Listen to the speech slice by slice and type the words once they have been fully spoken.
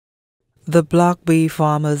The Black Bay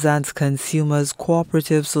Farmers and Consumers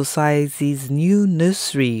Cooperative Society's new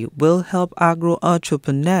nursery will help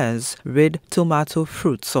agro-entrepreneurs rid tomato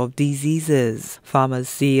fruits of diseases. Farmers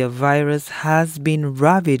say a virus has been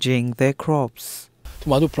ravaging their crops.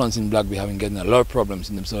 Tomato plants in Black Bay have been getting a lot of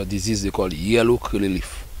problems in terms of a disease they call yellow curly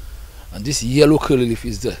leaf. And this yellow curly leaf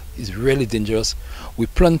is really dangerous. We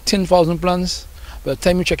plant 10,000 plants. By the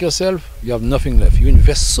time you check yourself, you have nothing left. You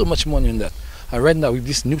invest so much money in that. And right now with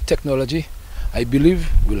this new technology, I believe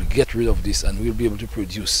we'll get rid of this and we'll be able to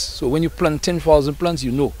produce. So when you plant 10,000 plants,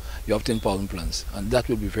 you know you have 10,000 plants, and that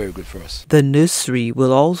will be very good for us. The nursery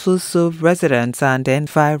will also serve residents and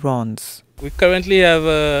environs. We currently have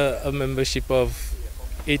a membership of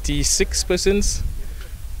 86 persons,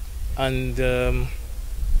 and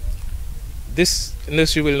this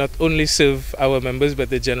nursery will not only serve our members but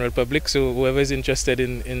the general public. So whoever is interested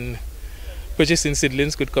in purchasing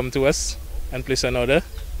seedlings could come to us and place an order.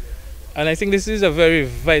 And I think this is a very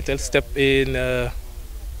vital step in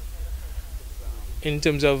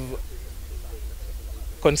terms of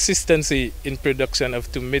consistency in production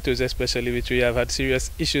of tomatoes, especially, which we have had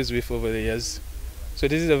serious issues with over the years. So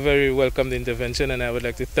this is a very welcomed intervention, and I would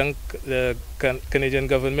like to thank the Canadian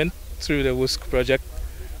government through the WUSC project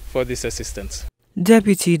for this assistance.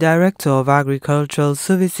 Deputy Director of Agricultural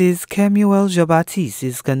Services Kemuel Jabatis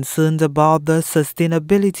is concerned about the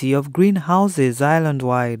sustainability of greenhouses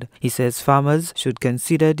island-wide. He says farmers should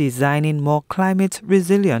consider designing more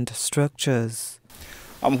climate-resilient structures.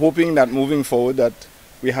 I'm hoping that moving forward that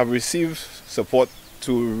we have received support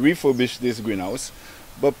to refurbish this greenhouse,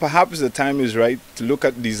 but perhaps the time is right to look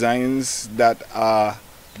at designs that are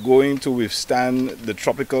going to withstand the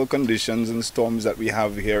tropical conditions and storms that we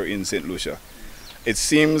have here in St. Lucia. It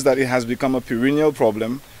seems that it has become a perennial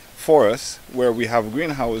problem for us, where we have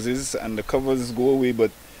greenhouses and the covers go away,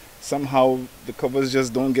 but somehow the covers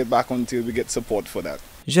just don't get back until we get support for that.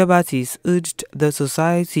 Jabatis urged the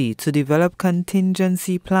society to develop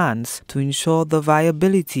contingency plans to ensure the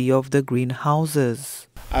viability of the greenhouses.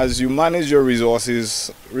 As you manage your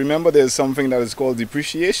resources, remember there's something that is called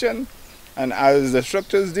depreciation, and as the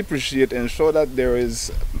structures depreciate, ensure that there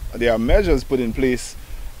are measures put in place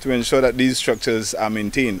to ensure that these structures are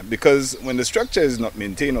maintained. Because when the structure is not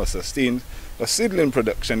maintained or sustained, the seedling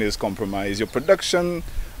production is compromised, your production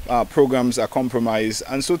programs are compromised.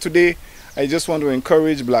 And so today, I just want to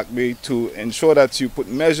encourage Black Bay to ensure that you put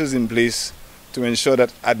measures in place to ensure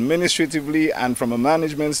that administratively and from a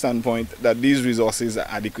management standpoint that these resources are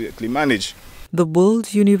adequately managed. The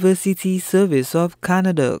World University Service of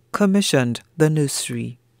Canada commissioned the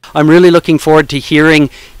nursery. I'm really looking forward to hearing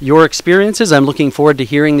your experiences. I'm looking forward to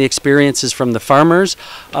hearing the experiences from the farmers,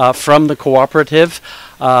 from the cooperative,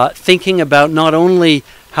 thinking about not only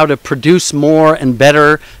how to produce more and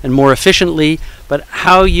better and more efficiently, but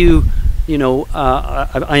how I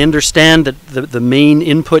understand that the main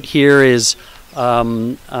input here is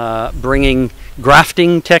bringing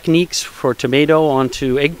grafting techniques for tomato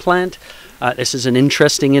onto eggplant. This is an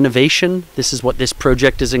interesting innovation. This is what this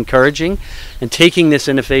project is encouraging, and taking this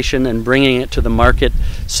innovation and bringing it to the market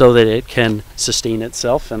so that it can sustain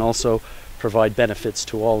itself and also provide benefits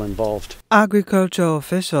to all involved. Agricultural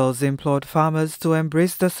officials implored farmers to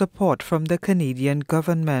embrace the support from the Canadian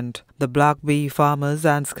government. The Black Bay Farmers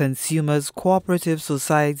and Consumers Cooperative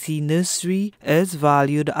Society nursery is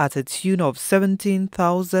valued at a tune of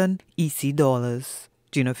 17,000 EC dollars.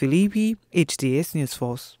 Gino Filippi, HDS News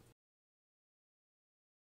Force.